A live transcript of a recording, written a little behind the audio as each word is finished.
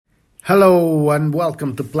Hello and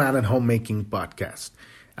welcome to Planet Homemaking Podcast.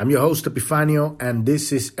 I'm your host Epifanio and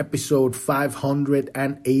this is episode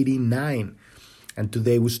 589. And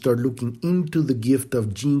today we start looking into the gift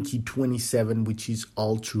of Gene Key 27, which is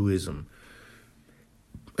altruism.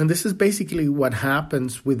 And this is basically what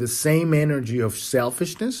happens with the same energy of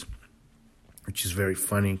selfishness, which is very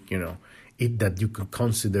funny, that you can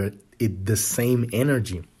consider it the same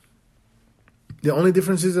energy. The only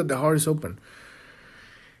difference is that the heart is open.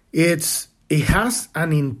 It has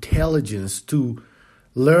an intelligence to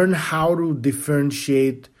learn how to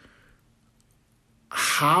differentiate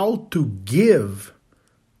how to give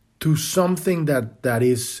to something that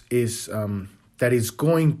is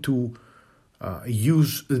going to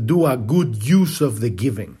do a good use of the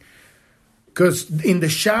giving. Because in the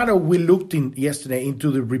shadow we looked yesterday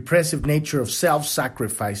into the repressive nature of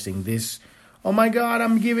self-sacrificing. This, oh my God,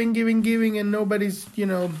 I'm giving, and nobody's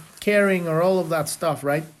caring or all of that stuff,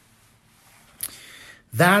 right?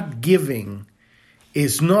 That giving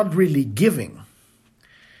is not really giving.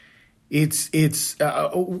 It's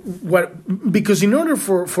because in order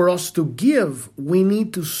for us to give, we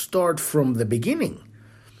need to start from the beginning.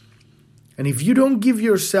 And if you don't give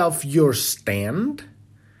yourself your stand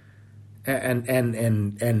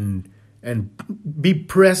and be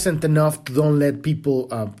present enough to don't let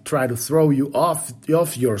people try to throw you off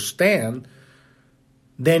your stand,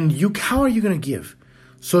 then how are you going to give?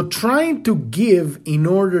 So trying to give in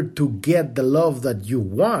order to get the love that you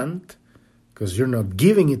want, because you're not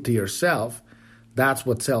giving it to yourself, that's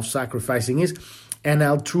what self-sacrificing is. And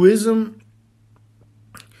altruism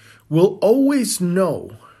will always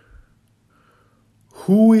know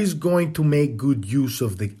who is going to make good use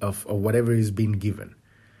of whatever is being given.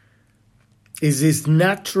 Is this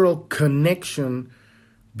natural connection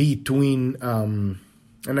between...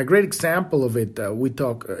 And a great example of it, we're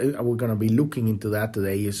going to be looking into that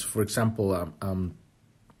today, is, for example,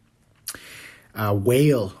 a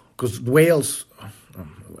whale. Because whales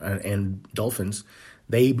and dolphins,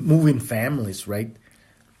 they move in families, right?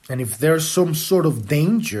 And if there's some sort of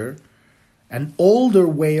danger, an older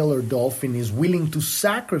whale or dolphin is willing to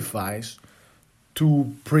sacrifice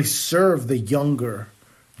to preserve the younger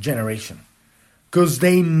generation. Because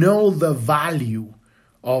they know the value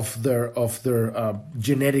of their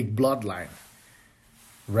genetic bloodline,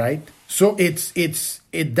 right? So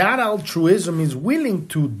that altruism is willing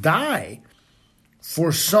to die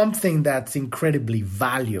for something that's incredibly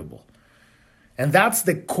valuable, and that's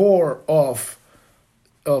the core of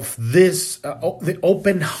this the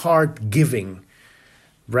open heart giving,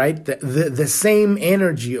 right? The same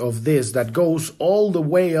energy of this that goes all the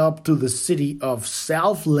way up to the city of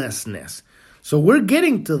selflessness. So we're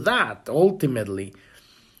getting to that ultimately,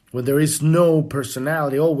 when there is no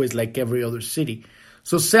personality, always like every other city.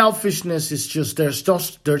 So selfishness is just there's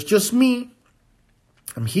just me.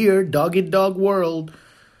 I'm here, dog eat dog world.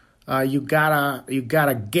 You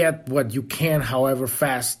gotta get what you can, however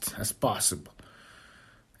fast as possible.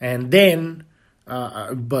 And then,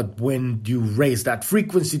 but when you raise that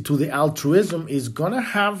frequency to the altruism, is gonna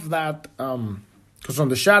have that. Because on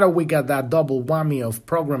the shadow we got that double whammy of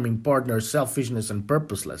programming partner, selfishness, and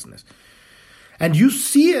purposelessness. And you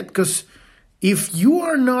see it because if you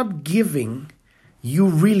are not giving, you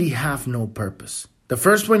really have no purpose. The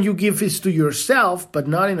first one you give is to yourself, but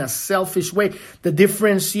not in a selfish way. The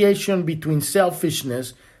differentiation between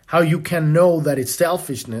selfishness, how you can know that it's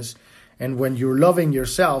selfishness, and when you're loving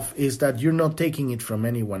yourself, is that you're not taking it from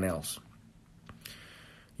anyone else.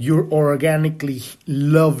 You're organically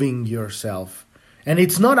loving yourself. And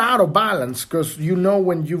it's not out of balance, because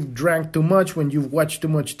when you've drank too much, when you've watched too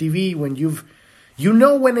much TV, when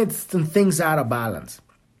when things out of balance,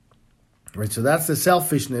 right? So that's the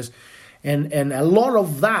selfishness, and a lot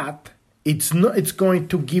of that, it's going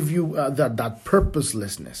to give you that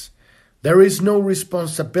purposelessness. There is no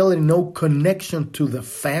responsibility, no connection to the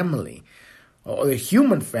family, or the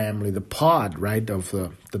human family, the pod, right, of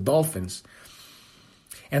the dolphins.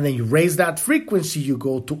 And then you raise that frequency, you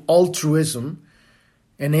go to altruism,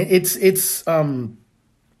 and it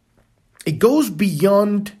goes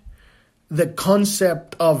beyond the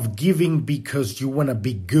concept of giving because you want to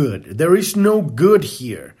be good. There is no good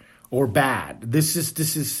here or bad. This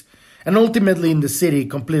is, and ultimately in the city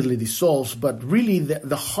completely dissolves, but really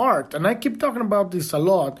the heart, and I keep talking about this a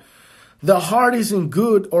lot, the heart isn't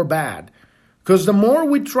good or bad. Because the more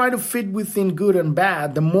we try to fit within good and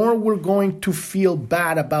bad, the more we're going to feel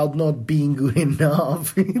bad about not being good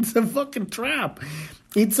enough. It's a fucking trap.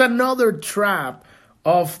 It's another trap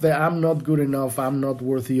of the I'm not good enough, I'm not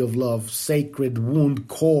worthy of love, sacred wound,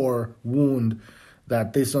 core wound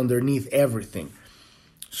that is underneath everything.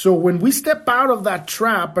 So when we step out of that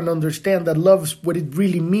trap and understand that love, what it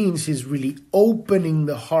really means is really opening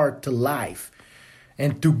the heart to life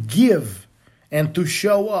and to give and to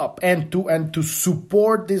show up and to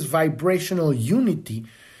support this vibrational unity,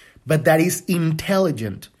 but that is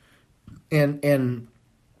intelligent. And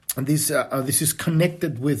this is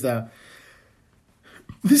connected with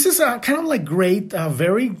this is kind of like great,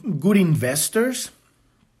 very good investors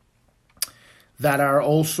that are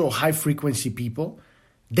also high frequency people.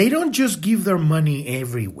 They don't just give their money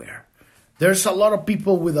everywhere. There's a lot of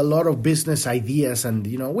people with a lot of business ideas and,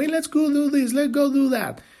 wait, let's go do this, let's go do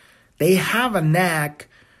that. They have a knack,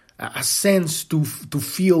 a sense to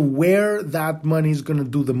feel where that money is going to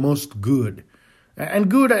do the most good. And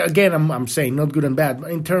good, again, I'm saying not good and bad,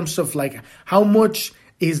 but in terms of like how much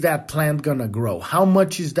is that plant going to grow? How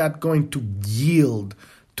much is that going to yield?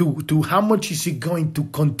 To how much is it going to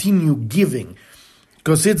continue giving?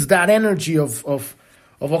 Because it's that energy of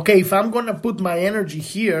okay, if I'm going to put my energy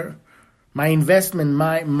here, my investment,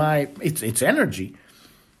 it's energy.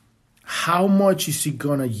 How much is it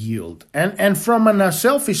going to yield? And from a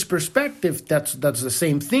selfish perspective, that's the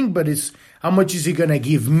same thing, but it's how much is it going to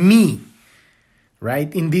give me?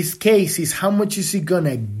 Right? In this case, is how much is it going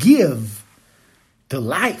to give to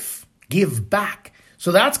life, give back.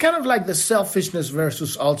 So that's kind of like the selfishness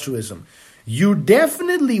versus altruism.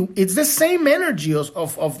 It's the same energy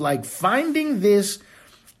of like finding this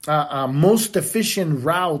most efficient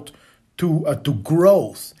route to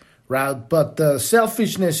growth, right? But the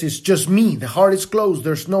selfishness is just me. The heart is closed.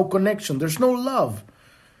 There's no connection. There's no love.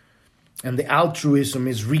 And the altruism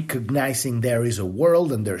is recognizing there is a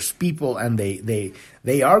world and there's people and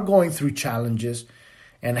they are going through challenges.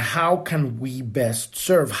 And how can we best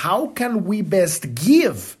serve? How can we best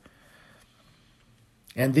give?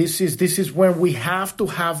 And this is when we have to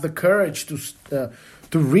have the courage to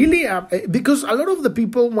really, because a lot of the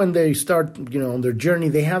people when they start, on their journey,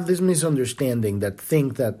 they have this misunderstanding that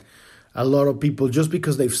think that a lot of people, just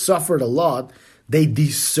because they've suffered a lot, they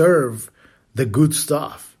deserve the good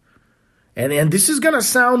stuff. And this is gonna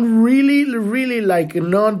sound really, really like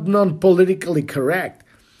non politically correct,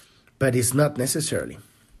 but it's not necessarily.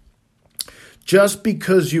 Just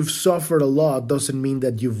because you've suffered a lot doesn't mean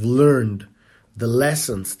that you've learned the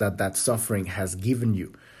lessons that suffering has given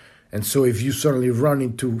you. And so if you suddenly run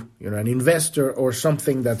into an investor or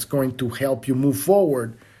something that's going to help you move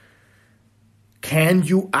forward, can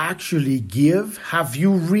you actually give? Have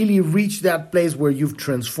you really reached that place where you've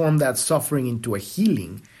transformed that suffering into a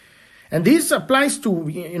healing? And this applies to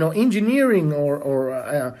engineering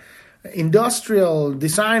or industrial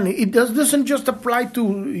design. It doesn't just apply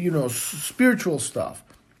to spiritual stuff.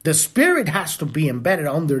 The spirit has to be embedded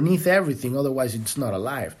underneath everything, otherwise it's not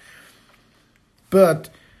alive. But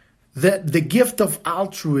the gift of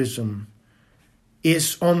altruism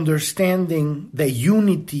is understanding the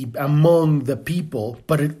unity among the people,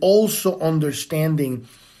 but it also understanding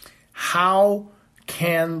how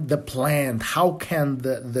can the plant, how can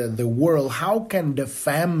the world, how can the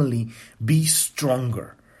family be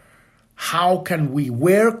stronger?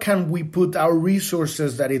 Where can we put our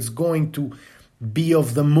resources that it's going to be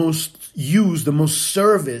of the most use, the most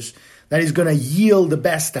service, that is going to yield the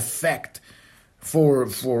best effect for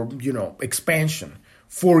expansion,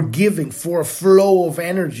 for giving, for a flow of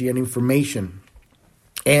energy and information,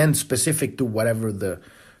 and specific to whatever the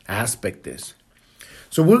aspect is.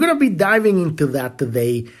 So we're going to be diving into that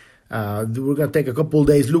today. We're going to take a couple of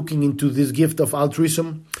days looking into this gift of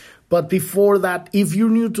altruism. But before that, if you're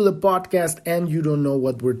new to the podcast and you don't know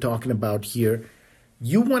what we're talking about here,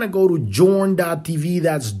 you want to go to journ.tv.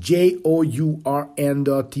 That's JOURN.tv.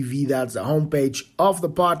 That's the homepage of the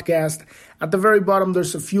podcast. At the very bottom,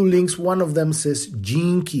 there's a few links. One of them says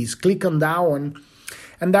Gene Keys. Click on that one,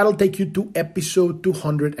 and that'll take you to episode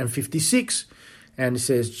 256. And it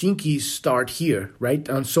says Gene Keys start here, right?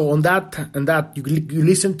 And so on that, you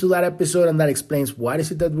listen to that episode, and that explains what is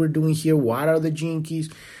it that we're doing here, what are the Gene Keys,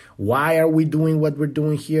 why are we doing what we're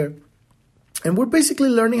doing here. And we're basically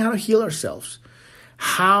learning how to heal ourselves,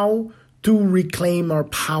 how to reclaim our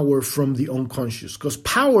power from the unconscious, because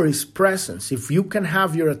power is presence. If you can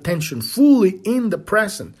have your attention fully in the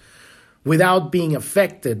present without being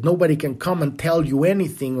affected, nobody can come and tell you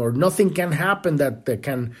anything, or nothing can happen that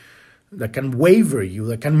can waver you,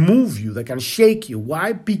 that can move you, that can shake you.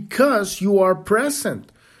 Why? Because you are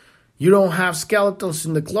present. You don't have skeletons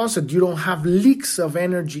in the closet. You don't have leaks of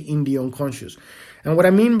energy in the unconscious. And what I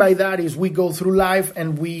mean by that is we go through life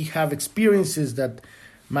and we have experiences that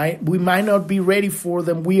we might not be ready for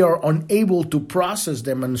them. We are unable to process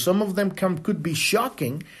them. And some of them could be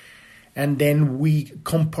shocking. And then we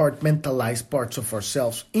compartmentalize parts of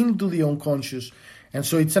ourselves into the unconscious. And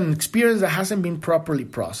so it's an experience that hasn't been properly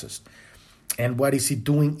processed. And what is it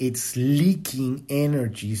doing? It's leaking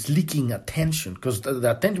energy, it's leaking attention. Because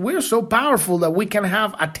the attention, we are so powerful that we can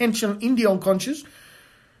have attention in the unconscious,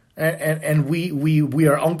 and we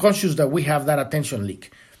are unconscious that we have that attention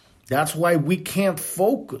leak. That's why we can't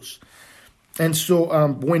focus. And so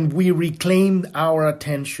when we reclaim our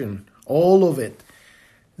attention, all of it,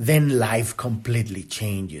 then life completely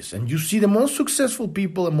changes. And you see, the most successful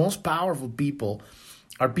people, the most powerful people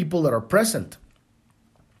are people that are present.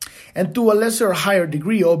 And to a lesser or higher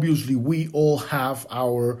degree, obviously, we all have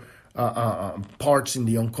our parts in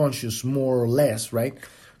the unconscious, more or less, right?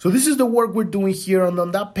 So this is the work we're doing here. And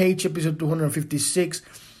on that page, episode 256,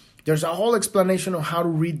 there's a whole explanation of how to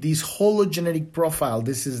read this hologenetic profile.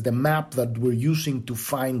 This is the map that we're using to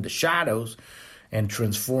find the shadows and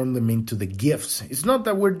transform them into the gifts. It's not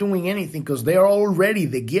that we're doing anything, because they are already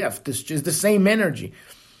the gift. It's just the same energy.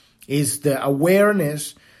 It's the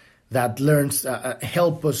awareness that learns,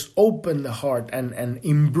 help us open the heart and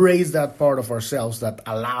embrace that part of ourselves that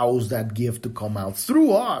allows that gift to come out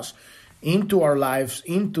through us into our lives,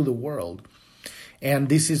 into the world. And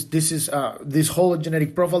this is this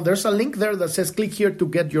hologenetic profile. There's a link there that says click here to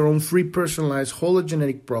get your own free personalized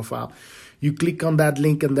hologenetic profile. You click on that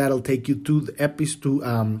link and that'll take you to the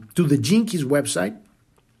to the Gene Keys website,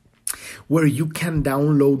 where you can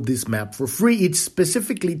download this map for free. It's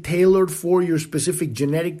specifically tailored for your specific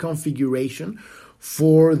genetic configuration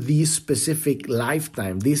for this specific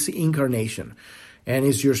lifetime, this incarnation. And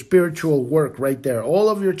it's your spiritual work right there. All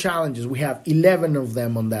of your challenges, we have 11 of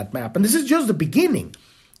them on that map. And this is just the beginning,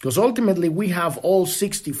 because ultimately we have all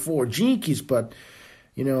 64 Gene Keys, but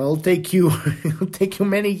it'll take you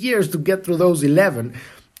many years to get through those 11.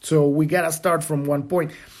 So we got to start from one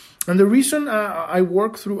point. And the reason I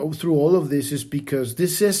work through all of this is because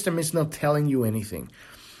this system is not telling you anything.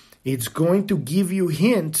 It's going to give you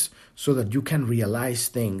hints so that you can realize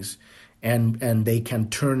things, and they can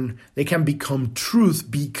become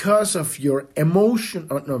truth because of your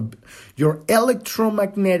your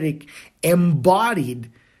electromagnetic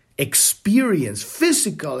embodied experience,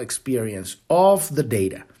 physical experience of the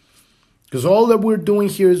data. Because all that we're doing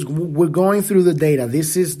here is we're going through the data.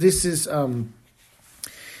 This is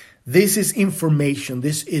information.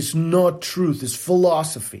 This is not truth. It's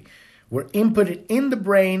philosophy. We're inputted in the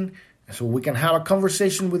brain so we can have a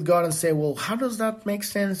conversation with God and say, well, how does that make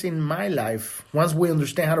sense in my life? Once we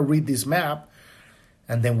understand how to read this map,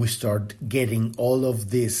 and then we start getting all of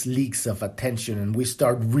these leaks of attention, and we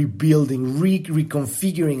start rebuilding,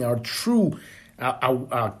 reconfiguring our true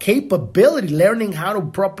our capability, learning how to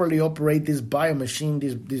properly operate this biomachine,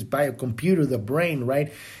 this biocomputer, the brain,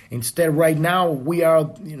 right? Instead, right now, we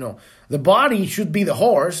are, the body should be the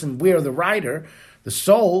horse and we are the rider, the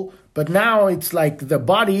soul. But now it's like the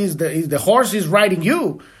body is the horse is riding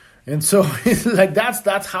you. And so it's like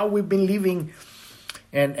that's how we've been living.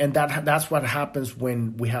 And that's what happens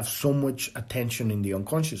when we have so much attention in the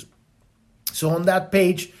unconscious. So on that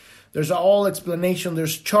page, there's a whole explanation.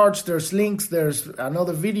 There's charts, there's links, there's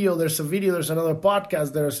another video, there's another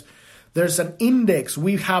podcast, there's an index.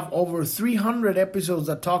 We have over 300 episodes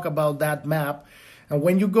that talk about that map. And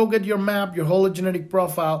when you go get your map, your hologenetic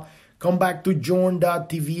profile, come back to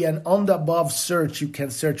journ.tv, and on the above search, you can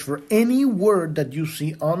search for any word that you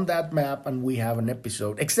see on that map, and we have an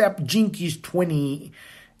episode, except Gene Keys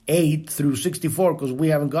 28 through 64, because we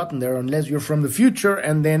haven't gotten there unless you're from the future,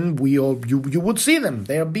 and then you would see them.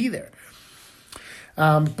 They'll be there.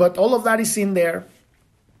 But all of that is in there.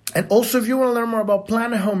 And also, if you want to learn more about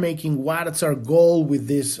planet homemaking, what's our goal with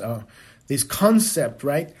this concept,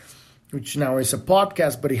 right? Which now is a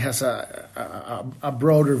podcast, but it has a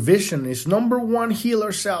broader vision, is number one, heal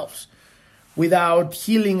ourselves. Without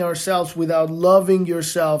healing ourselves, without loving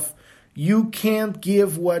yourself, you can't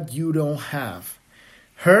give what you don't have.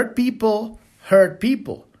 Hurt people hurt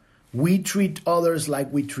people. We treat others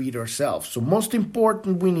like we treat ourselves. So most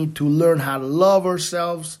important, we need to learn how to love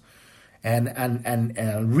ourselves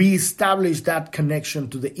and reestablish that connection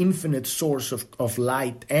to the infinite source of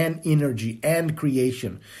light and energy and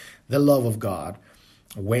creation, the love of God.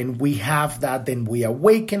 When we have that, then we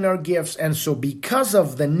awaken our gifts. And so because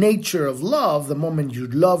of the nature of love, the moment you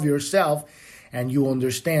love yourself and you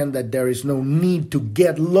understand that there is no need to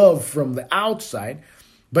get love from the outside,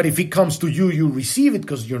 but if it comes to you, you receive it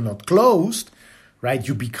because you're not closed, right?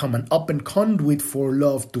 You become an open conduit for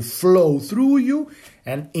love to flow through you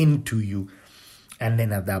and into you. And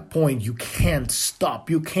then at that point, you can't stop.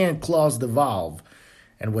 You can't close the valve.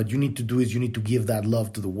 And what you need to do is you need to give that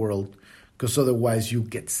love to the world, because otherwise you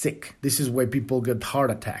get sick. This is why people get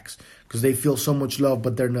heart attacks, because they feel so much love,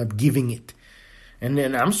 but they're not giving it. And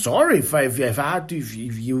then I'm sorry if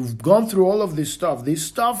you've gone through all of this stuff. This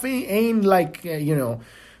stuff ain't like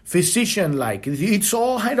physician like. It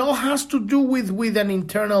all has to do with an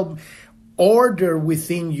internal order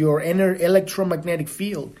within your inner electromagnetic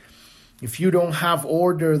field. If you don't have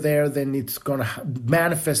order there, then it's gonna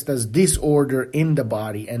manifest as disorder in the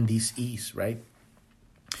body and disease, right?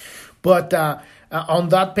 But on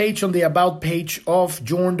that page, on the About page of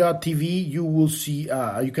Journ.tv, you will see,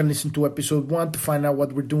 you can listen to episode 1 to find out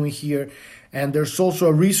what we're doing here. And there's also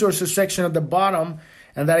a resources section at the bottom,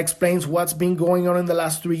 and that explains what's been going on in the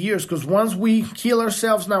last 3 years. Because once we heal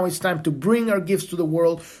ourselves, now it's time to bring our gifts to the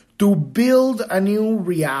world to build a new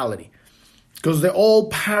reality. Because the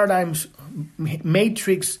old paradigms,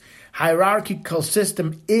 matrix, hierarchical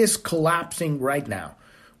system is collapsing right now.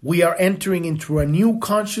 We are entering into a new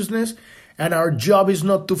consciousness, and our job is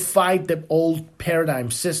not to fight the old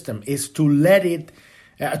paradigm system. It's to let it,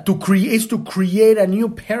 to create a new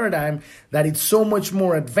paradigm that is so much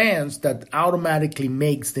more advanced that automatically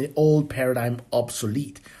makes the old paradigm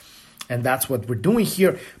obsolete. And that's what we're doing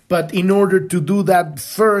here. But in order to do that,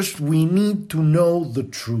 first, we need to know the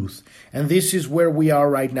truth. And this is where we are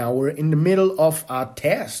right now. We're in the middle of a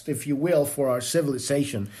test, if you will, for our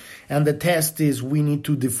civilization. And the test is we need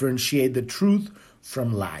to differentiate the truth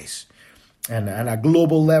from lies. And at a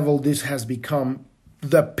global level, this has become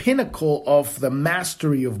the pinnacle of the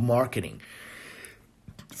mastery of marketing.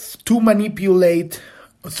 To manipulate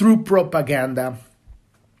through propaganda,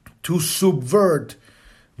 to subvert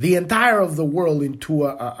the entire of the world into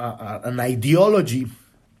an ideology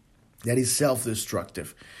that is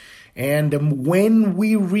self-destructive. And when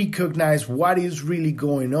we recognize what is really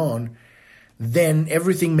going on, then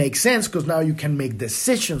everything makes sense, because now you can make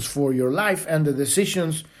decisions for your life, and the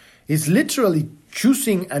decisions is literally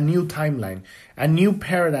choosing a new timeline, a new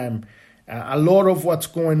paradigm. A lot of what's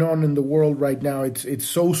going on in the world right now, it's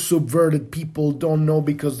so subverted. People don't know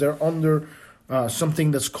because they're under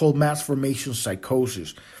something that's called mass formation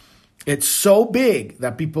psychosis. It's so big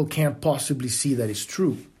that people can't possibly see that it's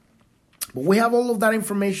true. But we have all of that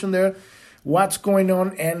information there, what's going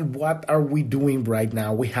on and what are we doing right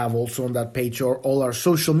now. We have also on that page all our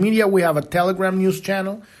social media. We have a Telegram news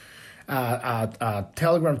channel, a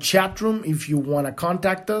Telegram chat room. If you want to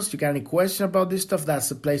contact us, you got any question about this stuff, that's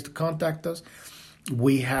the place to contact us.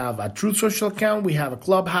 We have a Truth Social account, we have a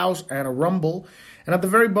Clubhouse and a Rumble. And at the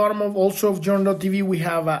very bottom of Journ.tv, we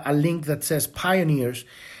have a link that says Pioneers.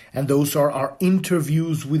 And those are our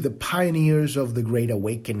interviews with the pioneers of the Great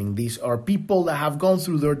Awakening. These are people that have gone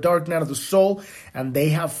through their dark night of the soul, and they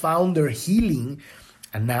have found their healing,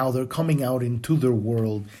 and now they're coming out into their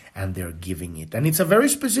world and they're giving it. And it's a very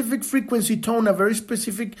specific frequency tone, a very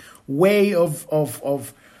specific way of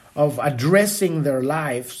addressing their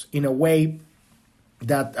lives in a way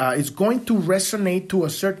that is going to resonate to a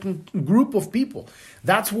certain group of people.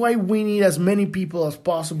 That's why we need as many people as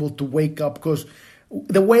possible to wake up, because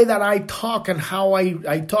the way that I talk and how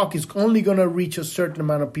I talk is only going to reach a certain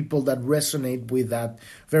amount of people that resonate with that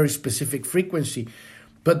very specific frequency.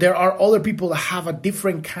 But there are other people that have a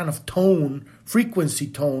different kind of tone, frequency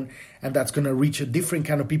tone, and that's going to reach a different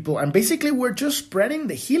kind of people. And basically, we're just spreading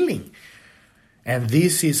the healing. And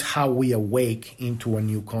this is how we awake into a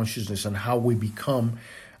new consciousness and how we become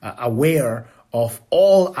aware of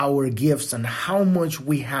all our gifts and how much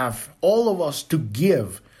we have, all of us, to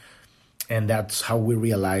give. And that's how we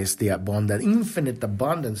realize the abundant, infinite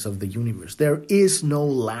abundance of the universe. There is no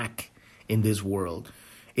lack in this world.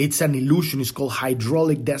 It's an illusion. It's called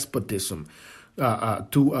hydraulic despotism,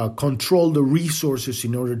 to control the resources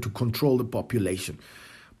in order to control the population.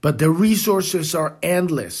 But the resources are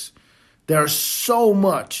endless. There's so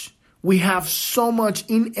much. We have so much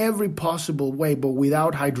in every possible way, but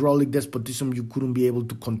without hydraulic despotism, you couldn't be able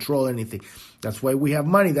to control anything. That's why we have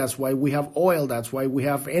money. That's why we have oil. That's why we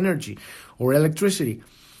have energy or electricity,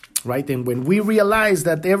 right? And when we realize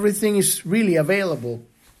that everything is really available,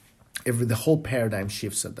 the whole paradigm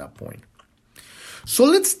shifts at that point. So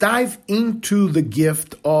let's dive into the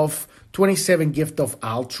gift of 27 gift of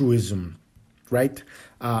altruism, right?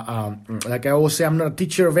 Like I always say, I'm not a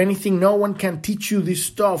teacher of anything. No one can teach you this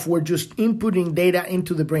stuff. We're just inputting data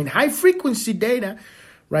into the brain. High frequency data,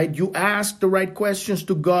 right? You ask the right questions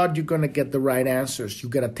to God, you're going to get the right answers. You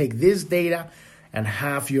got to take this data and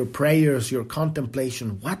have your prayers, your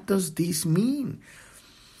contemplation. What does this mean?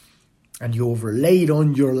 And you overlay it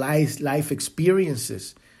on your life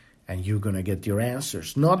experiences, and you're going to get your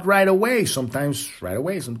answers. Not right away. Sometimes right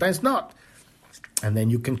away, sometimes not. And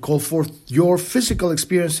then you can call forth your physical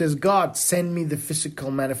experiences. God, send me the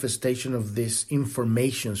physical manifestation of this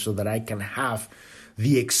information so that I can have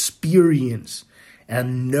the experience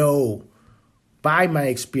and know by my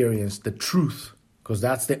experience, the truth. Because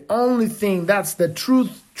that's the only thing, that's the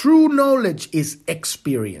truth. True knowledge is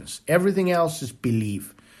experience. Everything else is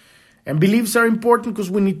belief. And beliefs are important because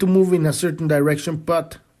we need to move in a certain direction,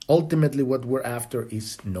 but ultimately what we're after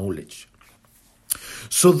is knowledge.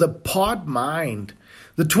 So the pod mind,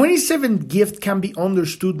 the 27th gift can be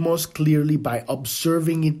understood most clearly by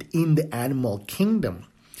observing it in the animal kingdom.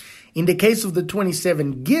 In the case of the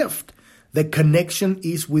 27th gift, the connection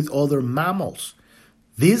is with other mammals.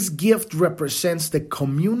 This gift represents the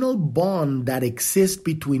communal bond that exists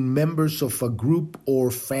between members of a group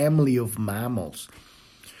or family of mammals.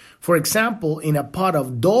 For example, in a pod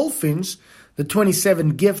of dolphins, the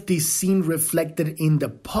 27th gift is seen reflected in the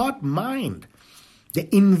pod mind,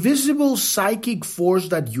 the invisible psychic force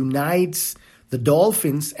that unites the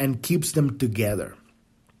dolphins and keeps them together.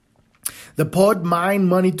 The pod mind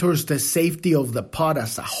monitors the safety of the pod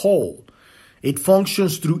as a whole. It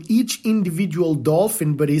functions through each individual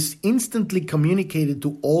dolphin, but is instantly communicated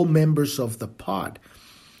to all members of the pod.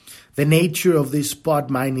 The nature of this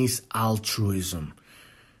pod mind is altruism.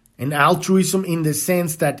 And altruism in the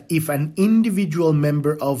sense that if an individual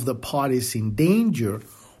member of the pod is in danger,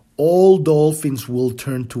 all dolphins will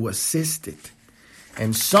turn to assist it.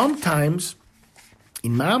 And sometimes,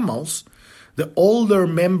 in mammals, the older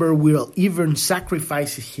member will even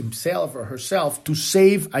sacrifice himself or herself to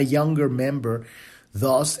save a younger member,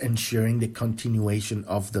 thus ensuring the continuation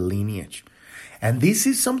of the lineage. And this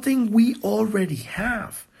is something we already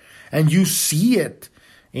have. And you see it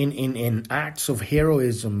in acts of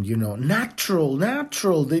heroism, natural.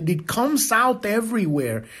 It comes out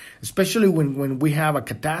everywhere, especially when we have a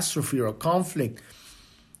catastrophe or a conflict.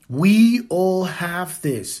 We all have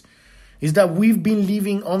this. Is that we've been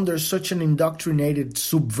living under such an indoctrinated,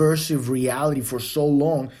 subversive reality for so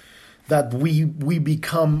long that we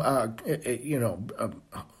become,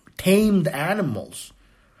 tamed animals.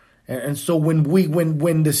 And so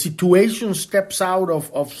when the situation steps out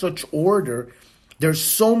of such order, there's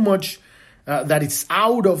so much that it's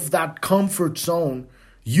out of that comfort zone.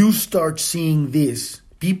 You start seeing this.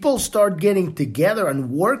 People start getting together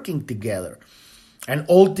and working together. And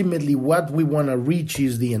ultimately what we want to reach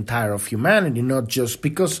is the entire of humanity, not just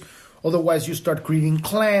because otherwise you start creating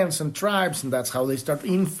clans and tribes, and that's how they start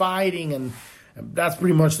infighting, and that's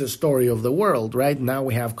pretty much the story of the world, right? Now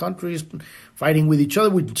we have countries fighting with each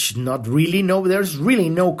other, which there's really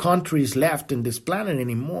no countries left in this planet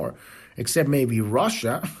anymore, except maybe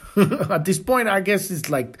Russia. At this point, I guess it's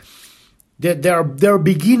like they're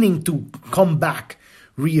beginning to come back,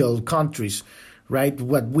 real countries. Right,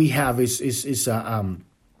 what we have is a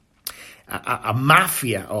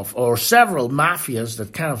mafia or several mafias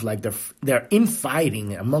that kind of like they're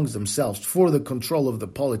infighting amongst themselves for the control of the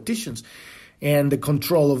politicians and the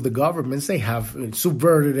control of the governments. They have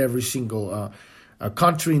subverted every single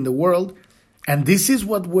country in the world, and this is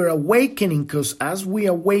what we're awakening. Because as we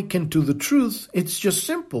awaken to the truth, it's just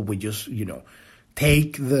simple. We just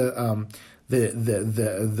take the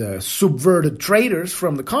subverted traitors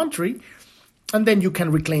from the country. And then you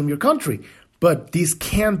can reclaim your country. But this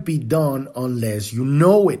can't be done unless you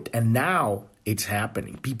know it. And now it's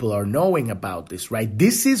happening. People are knowing about this, right?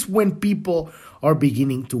 This is when people are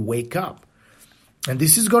beginning to wake up. And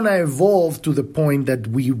this is going to evolve to the point that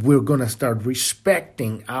we're going to start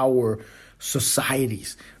respecting our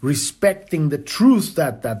societies, respecting the truth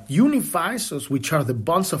that unifies us, which are the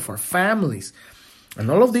bonds of our families. And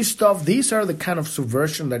all of this stuff, these are the kind of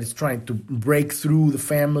subversion that is trying to break through the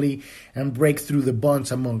family and break through the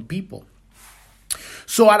bonds among people.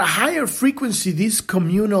 So at a higher frequency, this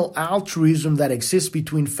communal altruism that exists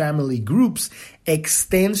between family groups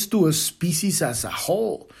extends to a species as a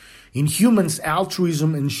whole. In humans,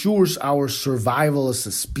 altruism ensures our survival as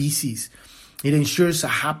a species. It ensures a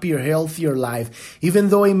happier, healthier life, even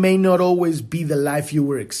though it may not always be the life you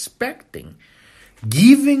were expecting.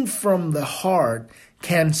 Giving from the heart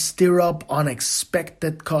can stir up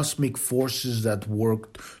unexpected cosmic forces that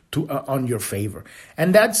work on your favor.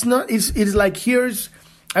 And that's not, it's like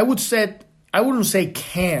I wouldn't say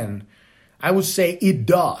can, I would say it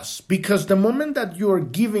does. Because the moment that you're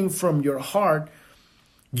giving from your heart,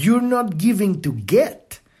 you're not giving to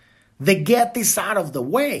get. The get is out of the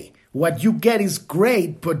way. What you get is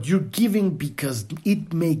great, but you're giving because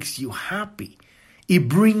it makes you happy. It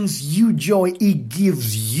brings you joy. It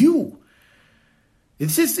gives you.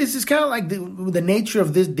 It's kind of like the nature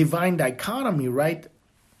of this divine dichotomy, right?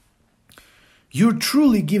 You're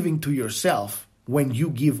truly giving to yourself when you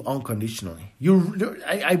give unconditionally.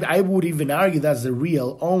 I would even argue that's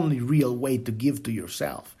the only real way to give to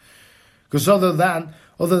yourself. Because other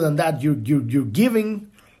than that, you're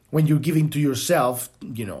giving when you're giving to yourself,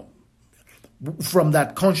 from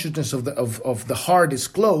that consciousness of the heart is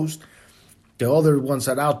closed, the other ones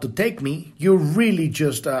are out to take me, you're really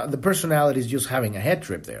just, the personality is just having a head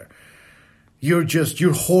trip there. You're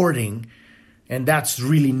hoarding, and that's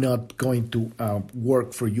really not going to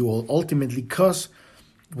work for you ultimately, because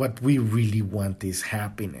what we really want is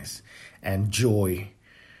happiness and joy,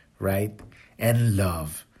 right? And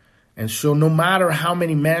love. And so no matter how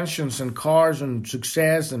many mansions and cars and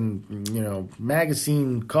success and,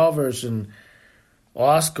 magazine covers and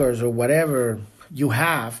Oscars or whatever you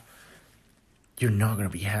have, you're not going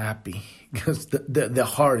to be happy because the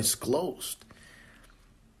heart is closed.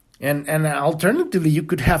 And alternatively, you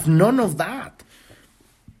could have none of that.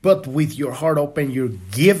 But with your heart open, you're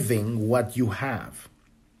giving what you have.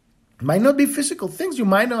 It might not be physical things. You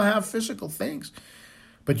might not have physical things.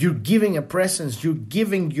 But you're giving a presence. You're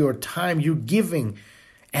giving your time. You're giving.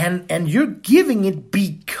 And you're giving it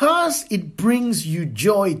because it brings you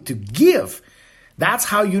joy to give. That's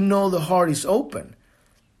how you know the heart is open.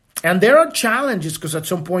 And there are challenges, because at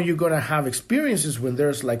some point you're going to have experiences when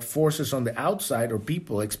there's like forces on the outside, or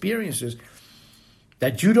people experiences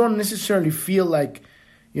that you don't necessarily feel like,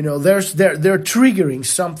 they're triggering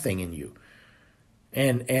something in you.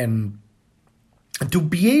 And to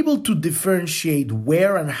be able to differentiate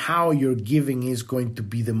where and how your giving is going to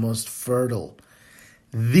be the most fertile.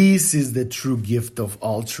 This is the true gift of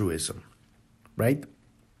altruism, right?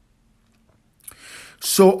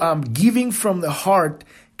 So giving from the heart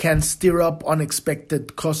can stir up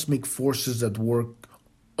unexpected cosmic forces that work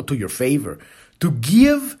to your favor. To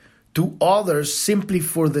give to others simply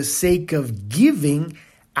for the sake of giving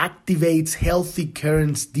activates healthy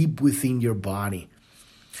currents deep within your body.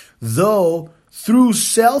 Though through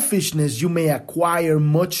selfishness you may acquire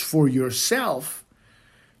much for yourself,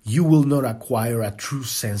 you will not acquire a true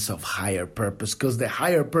sense of higher purpose, because the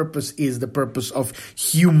higher purpose is the purpose of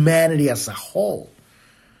humanity as a whole.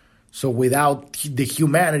 So without the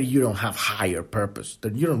humanity, you don't have higher purpose.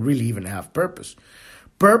 You don't really even have purpose.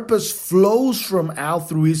 Purpose flows from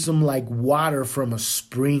altruism like water from a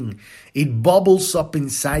spring. It bubbles up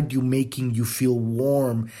inside you, making you feel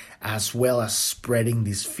warm, as well as spreading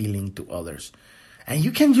this feeling to others. And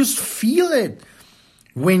you can just feel it.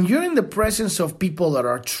 When you're in the presence of people that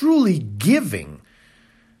are truly giving,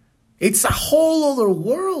 it's a whole other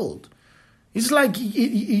world. It's like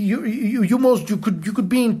you could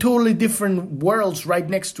be in totally different worlds right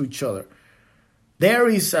next to each other. There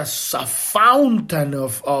is a fountain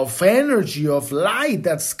of energy, of light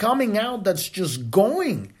that's coming out, that's just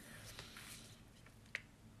going.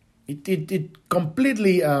 It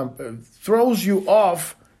completely throws you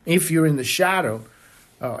off if you're in the shadow,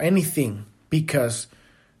 anything, because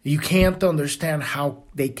you can't understand how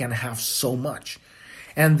they can have so much.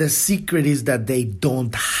 And the secret is that they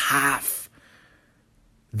don't have.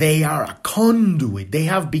 They are a conduit. They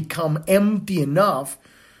have become empty enough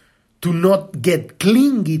to not get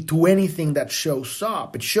clingy to anything that shows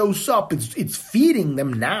up. It shows up, it's feeding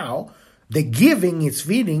them now. The giving is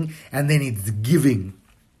feeding, and then it's giving.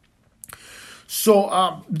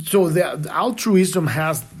 So the altruism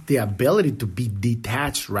has the ability to be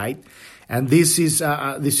detached, right? And this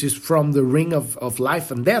is from the Ring of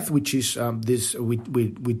Life and Death, which is this we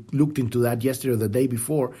looked into that yesterday or the day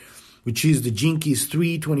before, which is the Gene Keys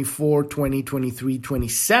 3, 24, 20, 23,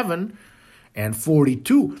 27, and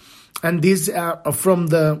 42. And this from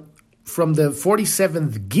the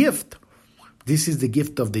 47th gift, this is the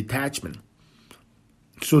gift of detachment.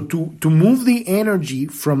 So to move the energy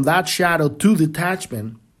from that shadow to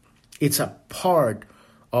detachment, it's a part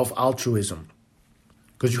of altruism.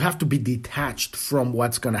 Because you have to be detached from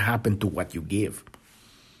what's going to happen to what you give.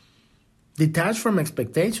 Detached from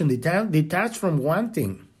expectation, detached from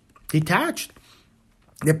wanting. Detached.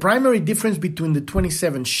 The primary difference between the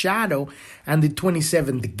 27th shadow and the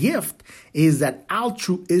 27th gift is that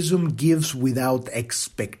altruism gives without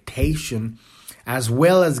expectation, as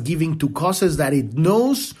well as giving to causes that it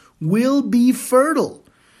knows will be fertile.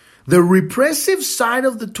 The repressive side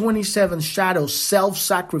of the 27th shadow,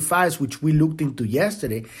 self-sacrifice, which we looked into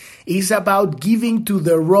yesterday, is about giving to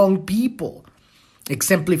the wrong people,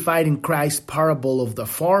 exemplified in Christ's parable of the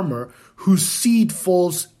farmer whose seed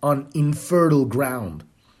falls on infertile ground.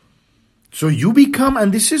 So you become,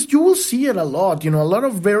 and you will see it a lot, a lot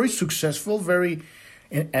of very successful, very,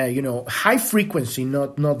 high frequency,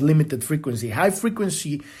 not limited frequency, high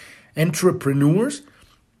frequency entrepreneurs.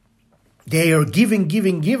 They are giving,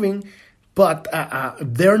 but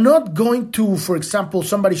they're not going to, for example,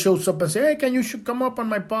 somebody shows up and say, hey, you should come up on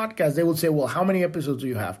my podcast. They will say, well, how many episodes do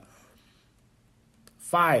you have?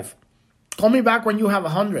 5. Call me back when you have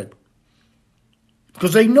 100.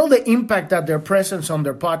 Because they know the impact that their presence on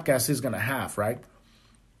their podcast is going to have, right?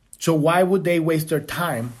 So why would they waste their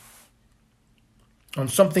time on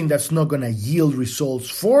something that's not going to yield results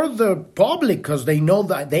for the public? Because they know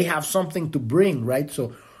that they have something to bring, right?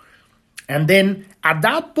 So, and then at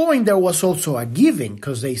that point, there was also a giving,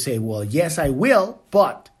 because they say, well, yes, I will,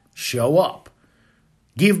 but show up,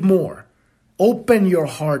 give more, open your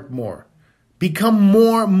heart more, become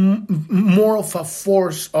more of a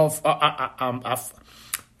force of a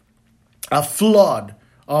flood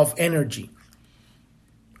of energy.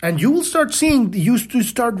 And you will start seeing, you used to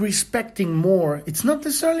start respecting more. It's not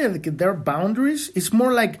necessarily like there are boundaries. It's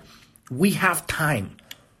more like we have time.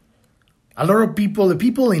 A lot of people, the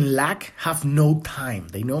people in lack, have no time.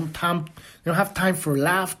 They don't have time for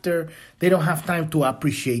laughter. They don't have time to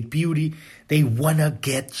appreciate beauty. They want to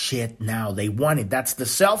get shit now. They want it. That's the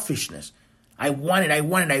selfishness. I want it, I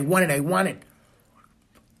want it, I want it, I want it.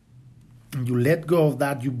 And you let go of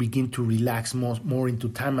that, you begin to relax more into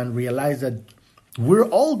time and realize that we're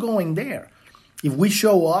all going there. If we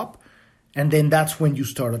show up, and then that's when you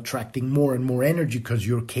start attracting more and more energy because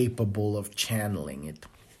you're capable of channeling it.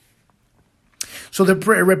 So the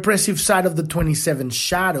repressive side of the 27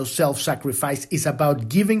 shadows, self-sacrifice, is about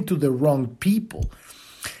giving to the wrong people.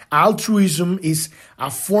 Altruism is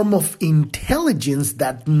a form of intelligence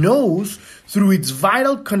that knows through its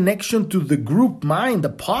vital connection to the group mind, the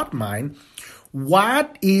pot mind,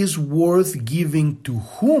 what is worth giving to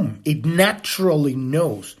whom. It naturally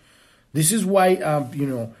knows. This is why,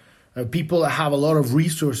 people that have a lot of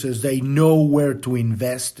resources, they know where to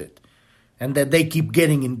invest it. And that they keep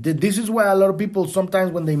getting in. This is why a lot of people,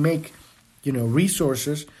 sometimes when they make,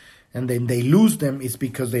 resources and then they lose them, it's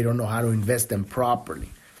because they don't know how to invest them properly.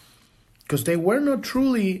 Because they were not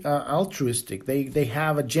truly altruistic. They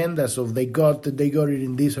have agendas of they got it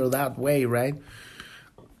in this or that way, right?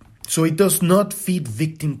 So it does not feed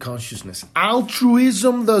victim consciousness.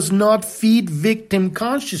 Altruism does not feed victim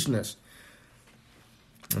consciousness.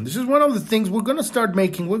 And this is one of the things we're going to start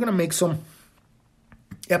making. We're going to make some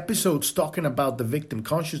episodes talking about the victim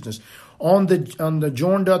consciousness on the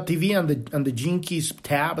Jorn.tv and the Gene Keys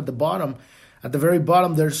tab at the bottom. At the very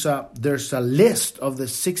bottom, there's a list of the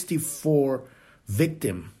 64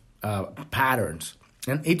 victim patterns,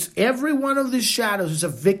 and it's every one of these shadows is a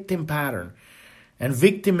victim pattern, and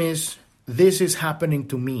victim is this is happening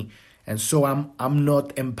to me, and so I'm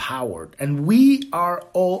not empowered, and we are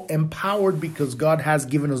all empowered because God has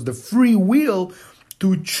given us the free will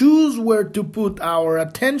to choose where to put our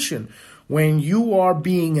attention. When you are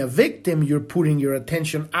being a victim, you're putting your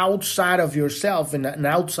attention outside of yourself in an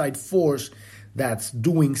outside force that's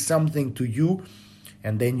doing something to you,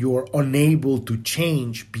 and then you're unable to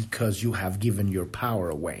change because you have given your power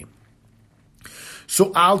away.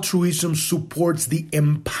 So altruism supports the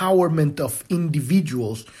empowerment of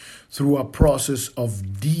individuals through a process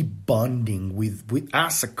of deep bonding with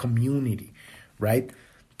as a community, right?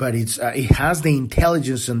 But it has the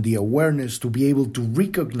intelligence and the awareness to be able to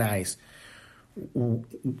recognize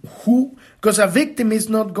who, because a victim is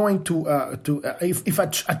not going to if a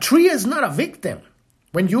tree is not a victim.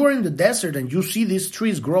 When you're in the desert and you see these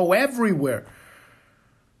trees grow everywhere,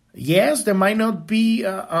 yes, there might not be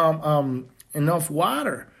enough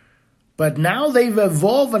water, but now they've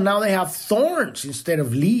evolved and now they have thorns instead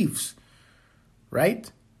of leaves, right?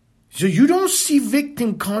 So you don't see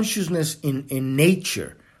victim consciousness in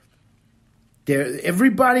nature.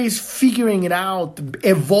 Everybody's figuring it out,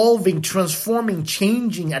 evolving, transforming,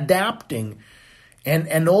 changing, adapting.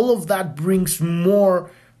 And all of that brings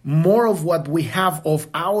more of what we have of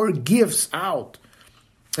our gifts out.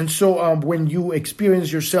 And so when you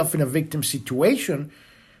experience yourself in a victim situation,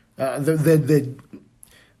 the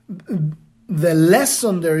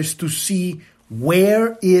lesson there is to see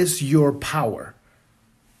where is your power.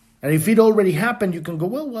 And if it already happened, you can go,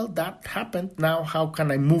 well, that happened. Now how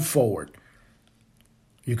can I move forward?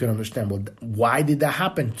 You can understand, well, why did that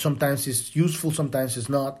happen? Sometimes it's useful, sometimes it's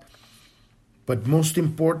not. But most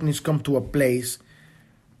important is come to a place,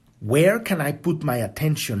 where can I put my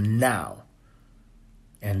attention now?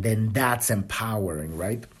 And then that's empowering,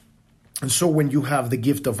 right? And so when you have the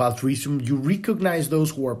gift of altruism, you recognize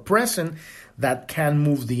those who are present that can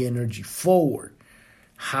move the energy forward.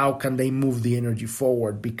 How can they move the energy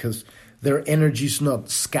forward? Because their energy is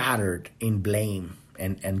not scattered in blame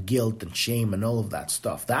and guilt and shame and all of that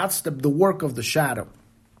stuff. That's the work of the shadow.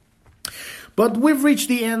 But we've reached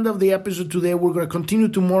the end of the episode today. We're going to continue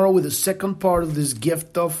tomorrow with the second part of this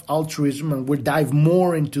gift of altruism, and we'll dive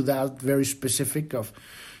more into that very specific of,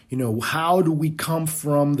 how do we come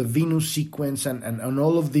from the Venus sequence and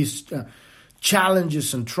all of these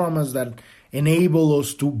challenges and traumas that enable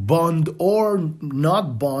us to bond or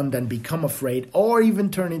not bond and become afraid or even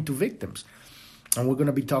turn into victims. And we're going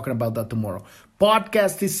to be talking about that tomorrow.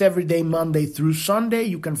 Podcast is every day, Monday through Sunday.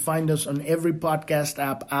 You can find us on every podcast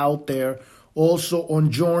app out there. Also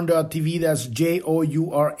on journ.tv, that's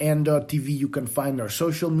JOURN.tv. You can find our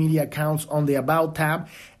social media accounts on the About tab.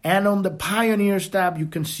 And on the Pioneers tab, you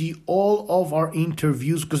can see all of our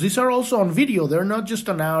interviews, because these are also on video. They're not just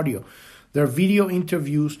on audio. They're video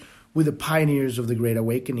interviews with the pioneers of the Great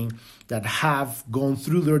Awakening that have gone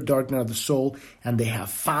through their dark night of the soul, and they have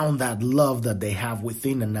found that love that they have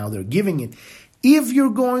within, and now they're giving it. If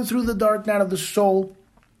you're going through the dark night of the soul,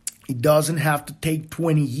 it doesn't have to take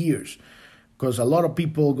 20 years. Because a lot of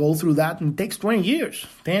people go through that and it takes 20 years,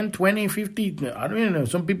 10, 20, 50, I don't even know.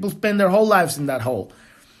 Some people spend their whole lives in that hole.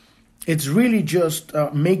 It's really just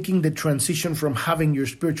making the transition from having your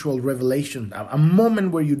spiritual revelation, a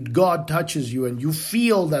moment where God touches you and you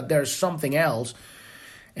feel that there's something else,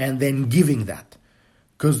 and then giving that.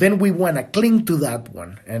 Because then we want to cling to that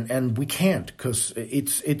one, and we can't, because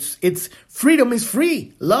it's freedom is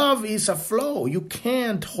free. Love is a flow. You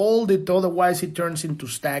can't hold it, otherwise it turns into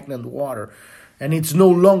stagnant water. And it's no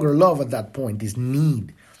longer love at that point, it's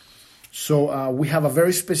need. So we have a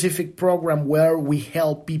very specific program where we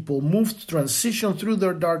help people transition through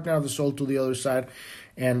their dark night of the soul to the other side,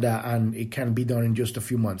 and it can be done in just a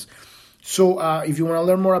few months. So if you want to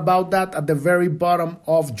learn more about that, at the very bottom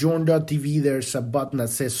of journ.tv, there's a button that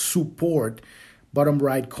says support, bottom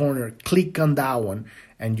right corner. Click on that one,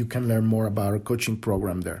 and you can learn more about our coaching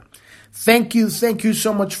program there. Thank you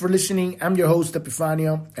so much for listening. I'm your host,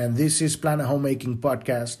 Epifanio, and this is Planet Homemaking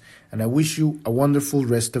Podcast, and I wish you a wonderful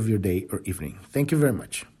rest of your day or evening. Thank you very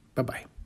much. Bye-bye.